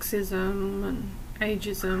sexism and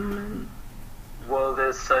ageism? And... Well,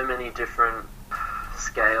 there's so many different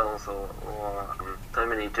scales or so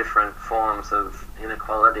many different forms of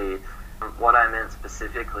inequality. What I meant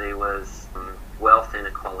specifically was wealth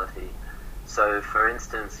inequality. So, for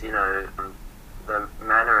instance, you know, the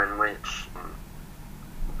manner in which,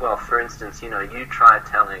 well, for instance, you know, you try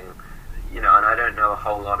telling, you know, and I don't know a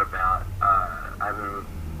whole lot about, I haven't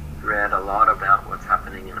read a lot about what's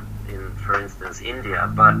happening in, for for instance, India,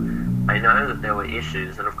 but I know that there were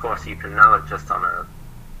issues, and of course you can know it just on a,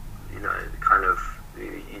 kind of,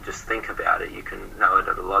 you just think about it, you can know it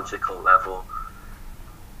at a logical level.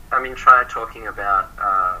 I mean, try talking about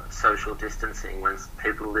social distancing when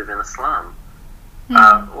people live in a slum.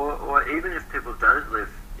 Or even if people don't live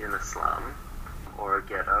in a slum or a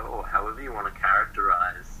ghetto, or however you want to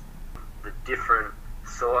characterize the different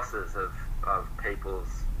sources of people's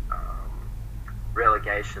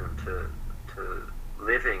relegation to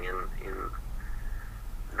living in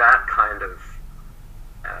that kind of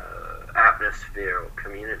atmosphere or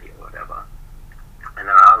community or whatever. And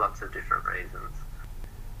there are lots of different reasons.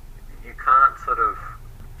 You can't sort of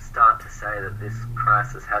start to say that this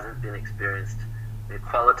crisis hasn't been experienced in a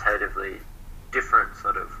qualitatively different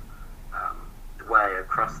sort of way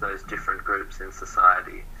across those different groups in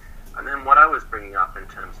society. And then what I was bringing up in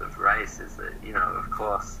terms of race is that, of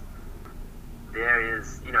course, there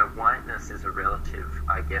is, whiteness is a relative,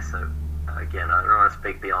 I guess, again, I don't want to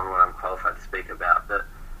speak beyond what I'm qualified to speak about, but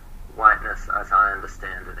whiteness, as I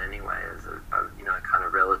understand it anyway, is a kind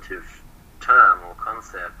of relative term or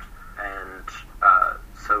concept. And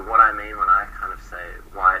so what I mean when I kind of say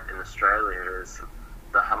white in Australia is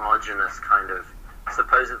the homogenous kind of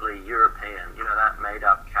supposedly European, that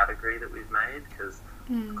made-up category that we've made, because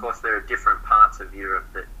of course there are different parts of Europe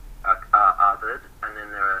that are othered, and then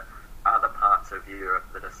there are other parts of Europe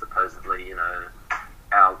that are supposedly,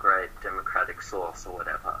 our great democratic source or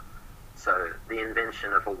whatever. So the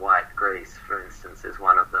invention of a white Greece, for instance, is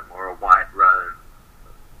one of them, or a white Rome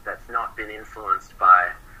that's not been influenced by,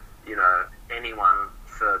 anyone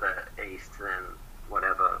further east than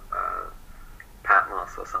whatever,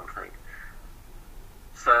 Patmos or something.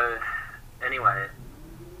 So anyway,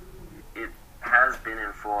 it has been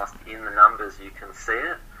enforced in the numbers, you can see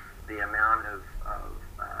it, the amount of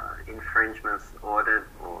infringements ordered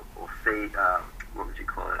or fee, what would you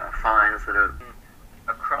call it, fines that are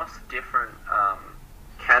across different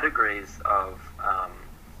categories of,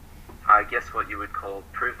 I guess what you would call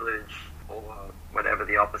privilege, or whatever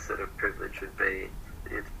the opposite of privilege would be.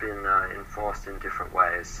 It's been enforced in different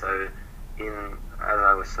ways. So as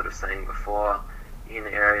I was sort of saying before, in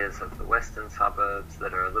areas of the western suburbs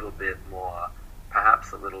that are a little bit more,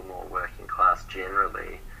 perhaps a little more working class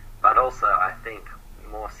generally, but also I think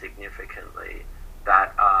more significantly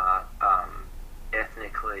that are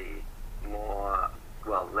ethnically more,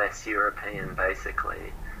 less European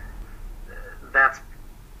basically, there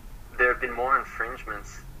have been more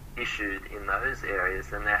infringements issued in those areas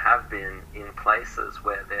than there have been in places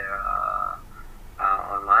where there are,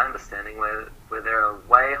 on my understanding, where there are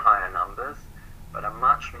way higher numbers, but a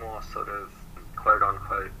much more sort of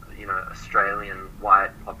quote-unquote, Australian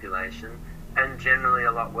white population, and generally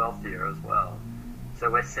a lot wealthier as well. So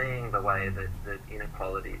we're seeing the way that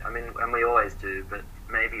inequality, and we always do, but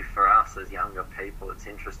maybe for us as younger people, it's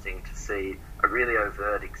interesting to see a really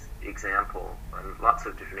overt example, and lots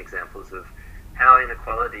of different examples of how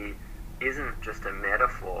inequality isn't just a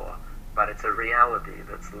metaphor, but it's a reality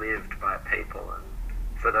that's lived by people. And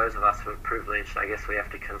for those of us who are privileged, I guess we have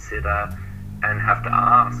to consider and have to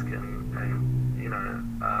ask and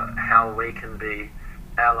how we can be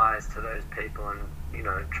allies to those people and,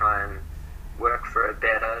 try and work for a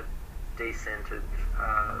better, decentered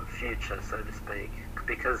future, so to speak,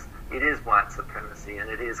 because it is white supremacy and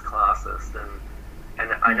it is classist, and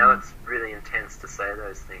I know it's really intense to say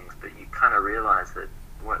those things, but you kind of realise that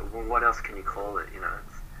what else can you call it,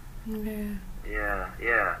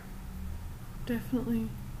 Yeah. Definitely.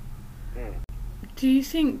 Mm. Do you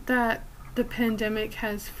think that the pandemic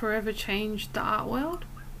has forever changed the art world?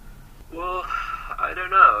 Well, I don't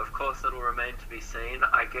know. Of course, it'll remain to be seen.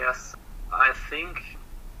 I guess, I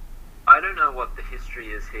don't know what the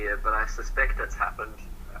history is here, but I suspect it's happened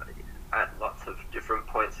at lots of different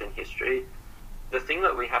points in history. The thing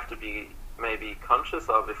that we have to be maybe conscious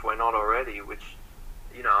of, if we're not already, which,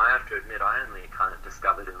 I have to admit I only kind of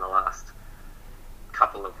discovered in the last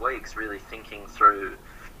couple of weeks, really thinking through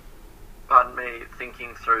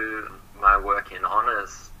my work in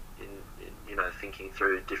honours, thinking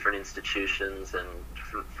through different institutions and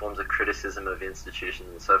different forms of criticism of institutions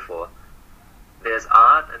and so forth. There's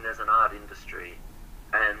art and there's an art industry,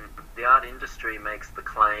 and the art industry makes the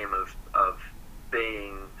claim of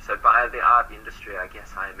being, so by the art industry I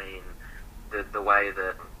guess I mean the way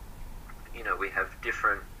that we have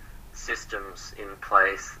different systems in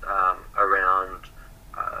place around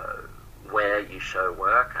where you show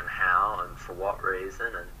work and how and for what reason,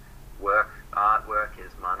 and artwork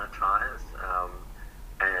is monetized,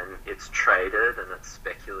 and it's traded and it's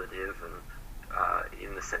speculative, and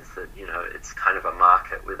in the sense that it's kind of a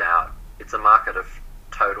market it's a market of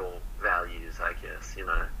total value. values, I guess, you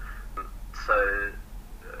know. So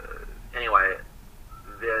anyway,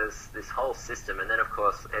 there's this whole system, and then of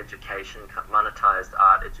course education, monetized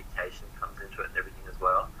art education comes into it and everything as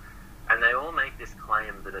well. And they all make this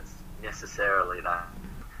claim that it's necessarily that,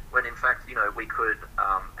 when in fact, you know, we could,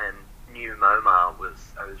 and New MoMA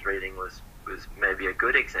I was reading was maybe a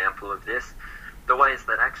good example of this, the ways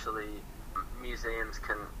that actually museums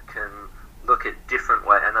can look at different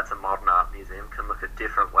ways, and that's a modern art museum, can look at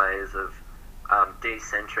different ways of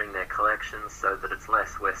decentering their collections so that it's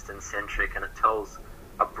less Western-centric and it tells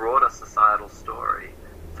a broader societal story.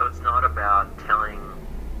 So it's not about telling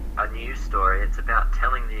a new story, it's about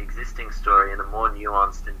telling the existing story in a more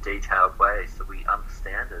nuanced and detailed way so we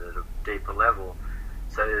understand it at a deeper level.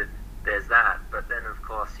 So there's that, but then of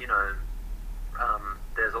course, you know,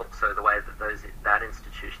 there's also the way that that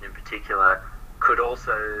institution in particular could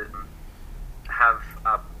also have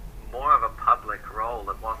more of a public role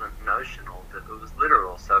that wasn't notional, that it was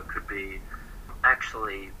literal. So it could be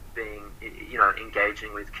actually being, you know,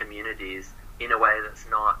 engaging with communities in a way that's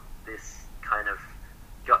not this kind of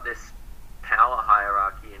got this power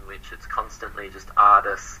hierarchy in which it's constantly just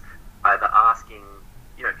artists either asking,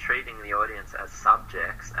 you know, treating the audience as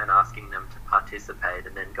subjects and asking them to participate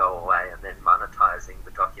and then go away and then monetizing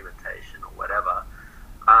the documentation or whatever,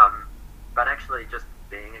 but actually just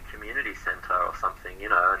being a community center or something, you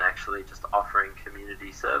know, and actually just offering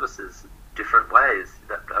community services different ways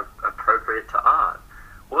that are appropriate to art,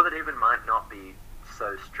 or that even might not be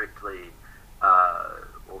so strictly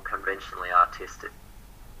or conventionally artistic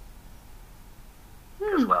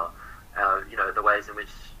as well. You know, the ways in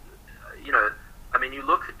which, you know, I mean, you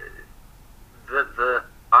look, the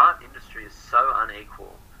art industry is so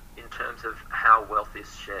unequal in terms of how wealth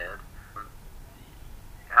is shared.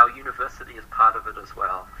 Our university is part of it as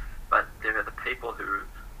well, but there are the people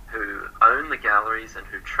who own the galleries and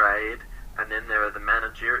who trade, and then there are the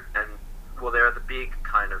there are the big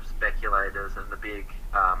kind of speculators and the big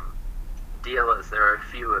dealers. There are a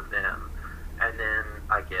few of them, and then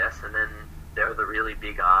there are the really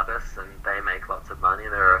big artists, and they make lots of money,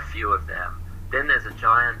 and there are a few of them. Then there's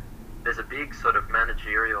a big sort of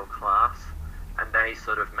managerial class, and they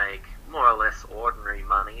sort of make more or less ordinary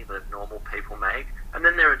money that normal people make. And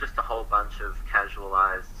then there are just a whole bunch of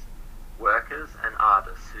casualized workers and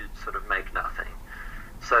artists who sort of make nothing.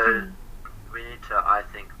 So we need to, I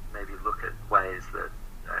think, maybe look at ways that,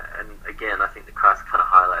 and again, I think the Christ kind of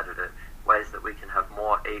highlighted it, ways that we can have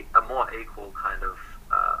a more equal kind of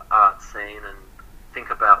art scene and think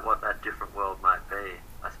about what that different world might be,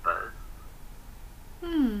 I suppose.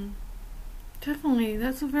 Definitely.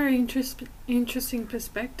 That's a very interesting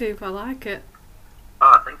perspective. I like it.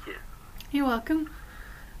 Oh, thank you. You're welcome.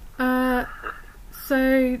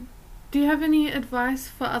 So, do you have any advice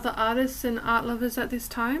for other artists and art lovers at this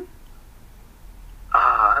time?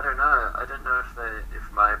 I don't know. I don't know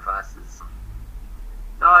if my advice is...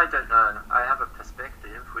 No, I don't know. I have a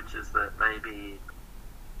perspective, which is that maybe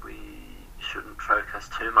we shouldn't focus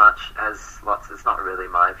too much it's not really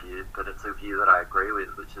my view, but it's a view that I agree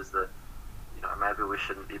with, which is that, you know, maybe we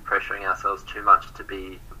shouldn't be pressuring ourselves too much to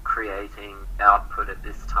be creating output at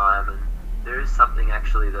this time. And there is something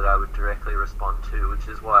actually that I would directly respond to, which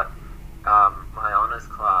is what my honours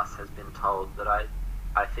class has been told that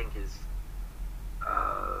I think is,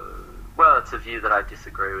 it's a view that I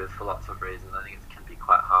disagree with for lots of reasons. I think it can be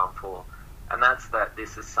quite harmful, and that's that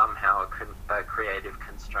this is somehow a creative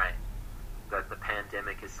constraint, that the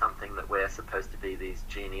pandemic is something that we're supposed to be these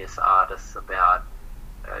genius artists about.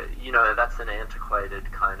 You know, that's an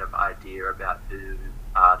antiquated kind of idea about who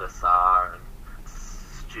artists are, and it's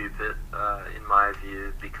stupid in my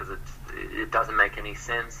view, because it doesn't make any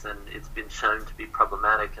sense, and it's been shown to be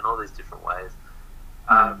problematic in all these different ways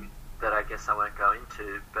that I guess I won't go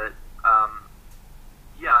into. But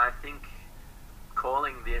yeah, I think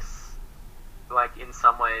calling this, like, in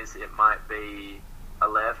some ways it might be a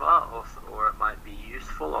lever, or it might be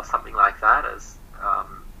useful or something like that, as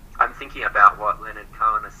I'm thinking about what Leonard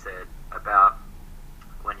Cohen has said about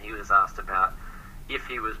when he was asked about if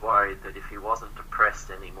he was worried that if he wasn't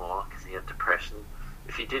depressed anymore, because he had depression,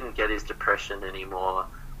 if he didn't get his depression anymore,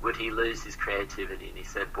 would he lose his creativity? And he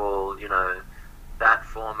said, well, you know, that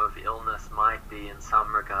form of illness might be in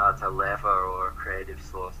some regards a lever or a creative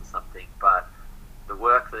source or something, but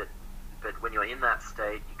but when you're in that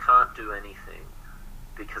state, you can't do anything,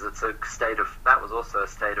 because it's a state of, that was also a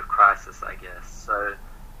state of crisis, I guess. So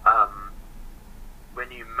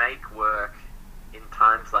when you make work in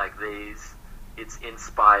times like these, it's in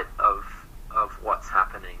spite of what's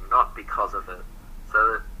happening, not because of it.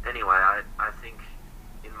 So anyway, I think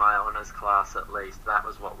in my honours class at least, that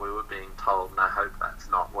was what we were being told, and I hope that's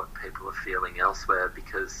not what people are feeling elsewhere,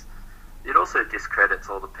 because it also discredits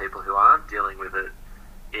all the people who aren't dealing with it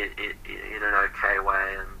in an okay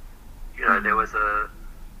way. And, you know, there was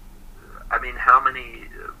how many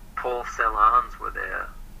Paul Celans were there?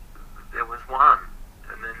 There was one,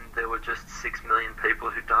 and then there were just 6 million people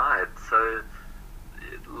who died. So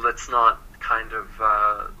let's not kind of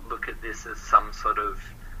look at this as some sort of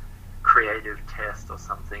creative test or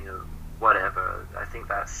something of whatever. I think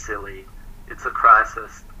that's silly. It's a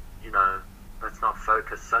crisis, you know. Let's not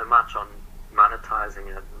focus so much on monetizing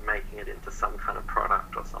it and making it into some kind of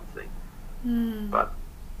product or something. But,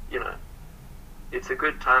 you know, it's a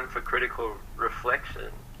good time for critical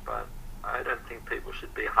reflection, but I don't think people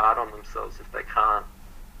should be hard on themselves if they can't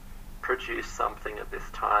produce something at this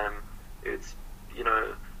time. It's, you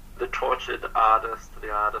know, the tortured artist,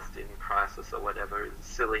 the artist in crisis or whatever, is a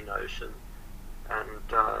silly notion. And,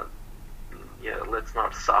 let's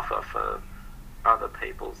not suffer for other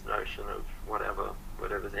people's notion of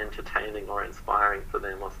whatever's entertaining or inspiring for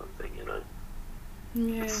them or something, you know.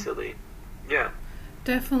 Yeah. It's silly. Yeah.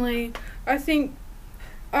 Definitely. I think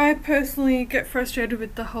I personally get frustrated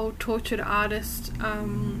with the whole tortured artist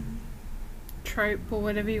trope, or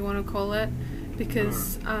whatever you want to call it,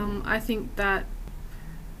 because I think that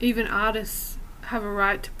even artists have a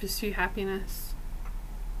right to pursue happiness.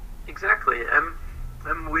 Exactly.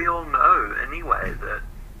 And we all know anyway that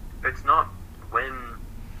it's not when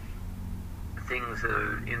things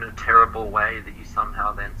are in a terrible way that you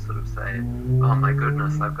somehow then sort of say, oh my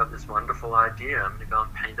goodness, I've got this wonderful idea, I'm going to go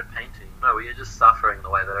and paint a painting. No, you're just suffering the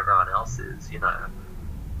way that everyone else is, you know.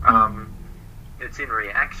 It's in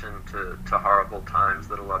reaction to horrible times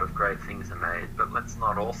that a lot of great things are made, but let's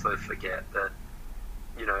not also forget that,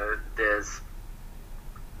 you know, there's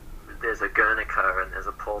a Guernica and there's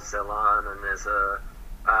a Paul Celan and there's a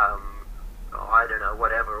I don't know,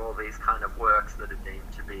 whatever, all these kind of works that are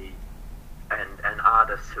deemed to be, and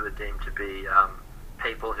artists who are deemed to be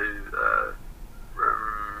people who,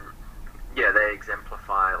 they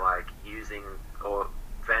exemplify, like, using, or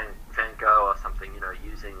Van Gogh or something, you know,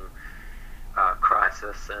 using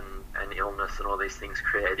crisis and illness and all these things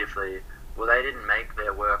creatively. Well, they didn't make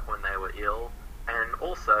their work when they were ill, and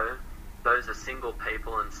also those are single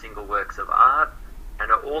people and single works of art,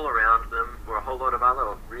 and all around them were a whole lot of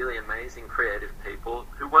other really amazing creative people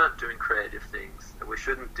who weren't doing creative things. And we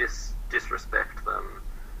shouldn't disrespect them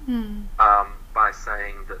by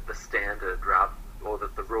saying that the standard, or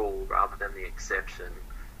that the rule rather than the exception,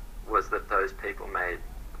 was that those people made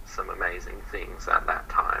some amazing things at that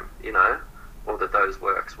time, you know, or that those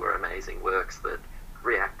works were amazing works that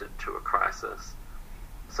reacted to a crisis.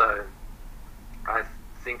 So I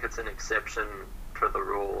think it's an exception to the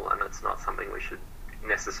rule, and it's not something we should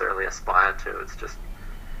necessarily aspire to. It's just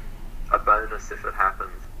a bonus if it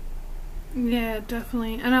happens. Yeah,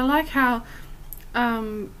 definitely. And I like how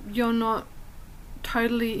you're not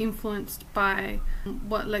totally influenced by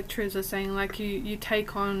what lecturers are saying. Like, you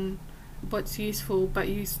take on what's useful, but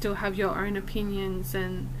you still have your own opinions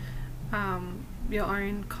and your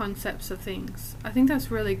own concepts of things. I think that's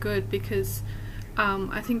really good, because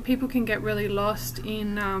I think people can get really lost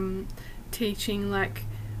in teaching, like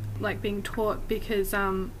being taught, because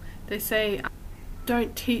they say,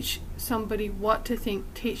 don't teach somebody what to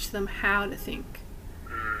think, teach them how to think.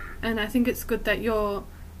 And I think it's good that you're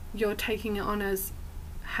taking it on as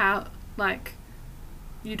how, like,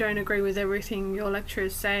 you don't agree with everything your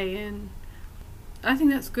lecturers say, and I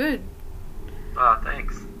think that's good. Oh,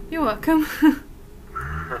 thanks. You're welcome.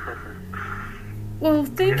 Well,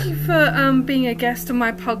 thank you for being a guest on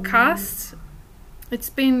my podcast.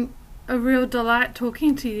 It's been a real delight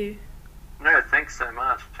talking to you. No, thanks so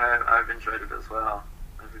much. I've enjoyed it as well.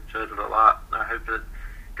 I've enjoyed it a lot. I hope it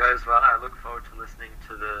goes well. I look forward to listening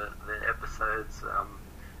to the episodes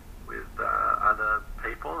with other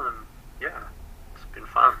people, and yeah, it's been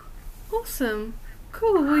fun. Awesome.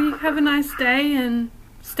 Cool. Well, you have a nice day and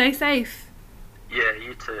stay safe. Yeah,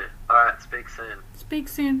 you too. Alright, speak soon. Speak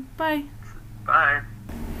soon. Bye. Bye.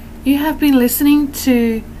 You have been listening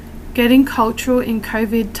to Getting Cultural in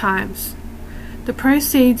COVID Times. The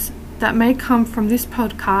proceeds that may come from this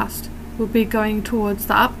podcast will be going towards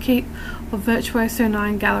the upkeep of Virtuoso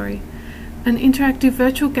 9 Gallery, an interactive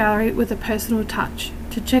virtual gallery with a personal touch.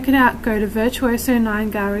 To check it out, go to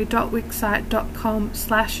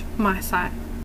virtuoso9gallery.wixsite.com/mysite.